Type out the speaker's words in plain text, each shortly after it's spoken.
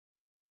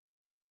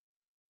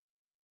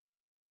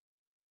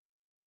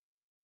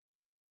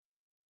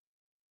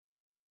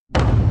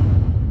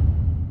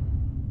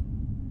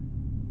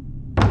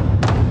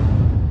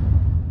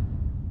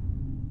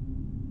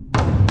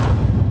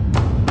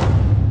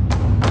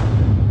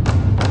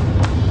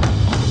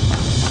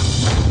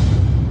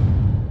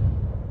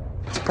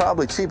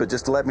probably cheaper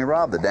just to let me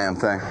rob the damn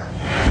thing.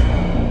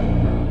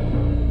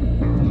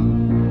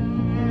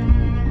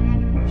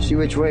 See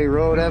which way you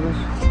rode, Evans?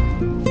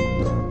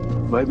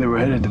 Like they were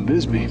headed to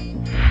Bisbee.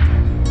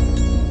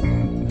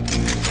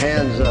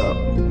 Hands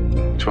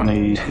up.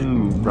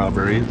 22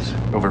 robberies,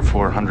 over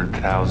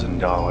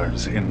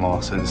 $400,000 in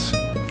losses.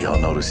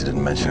 Y'all notice he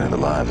didn't mention any of the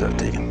lives I've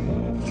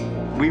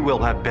taken. We will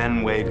have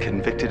Ben Wade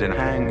convicted and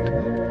hanged,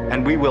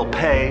 and we will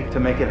pay to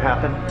make it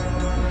happen.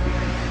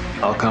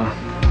 I'll come.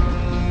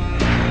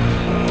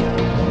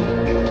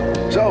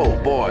 So,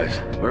 boys,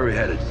 where are we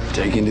headed?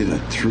 Taking to the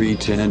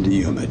 310 to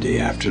Yuma day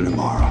after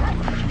tomorrow.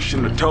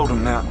 Shouldn't have told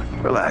him that.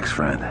 Relax,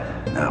 friend.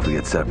 Now, if we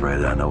get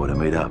separated, I know where to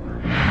meet up.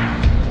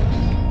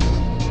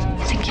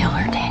 He's a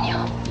killer,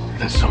 Daniel.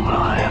 There's someone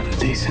ought to have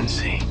the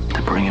decency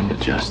to bring him to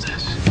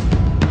justice.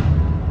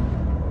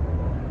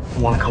 I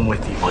want to come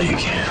with you. Well, you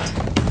can't.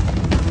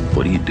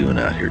 What are you doing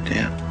out here,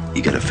 Dan?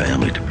 You got a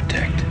family to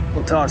protect.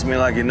 Don't talk to me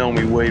like you know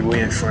me, Wade. We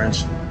ain't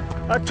friends.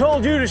 I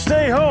told you to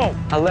stay home.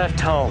 I left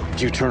home.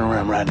 You turn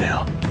around right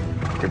now.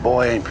 Your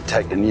boy ain't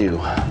protecting you.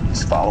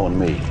 He's following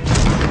me.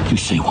 You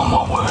say one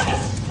more word,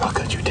 I'll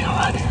cut you down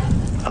right here.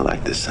 I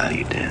like this side of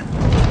you,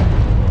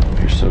 Dan.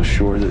 You're so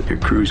sure that your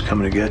crew's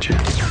coming to get you?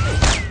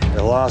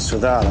 You're lost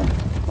without him,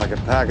 like a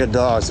pack of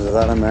dogs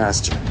without a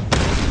master.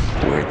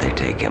 Where'd they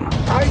take him?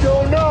 I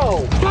don't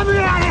know. Get me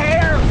out of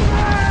here!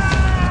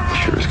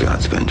 Sure as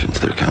God's vengeance,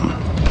 they're coming.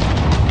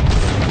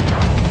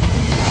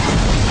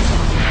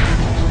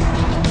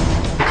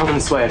 Coming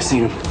this way, I've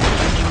seen him.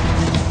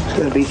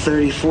 There's gotta be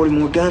 30, 40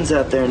 more guns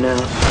out there now.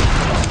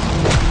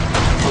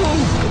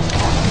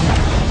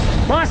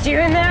 Boss, you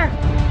in there?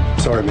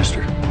 Sorry,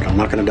 mister. I'm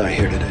not gonna die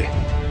here today.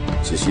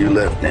 It's just you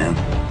left, Dan.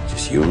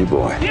 Just you and your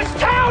boy. This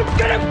town's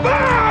gonna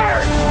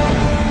burn!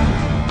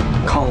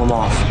 Call him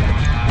off.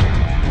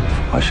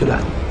 Why should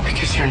I?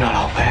 Because you're not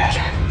all bad.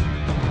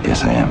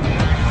 Yes, I am.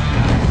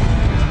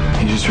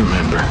 You just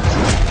remember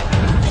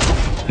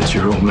that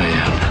your old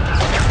man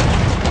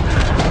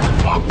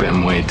walked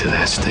Ben Wade to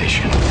that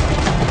station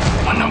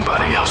when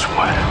nobody else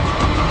would.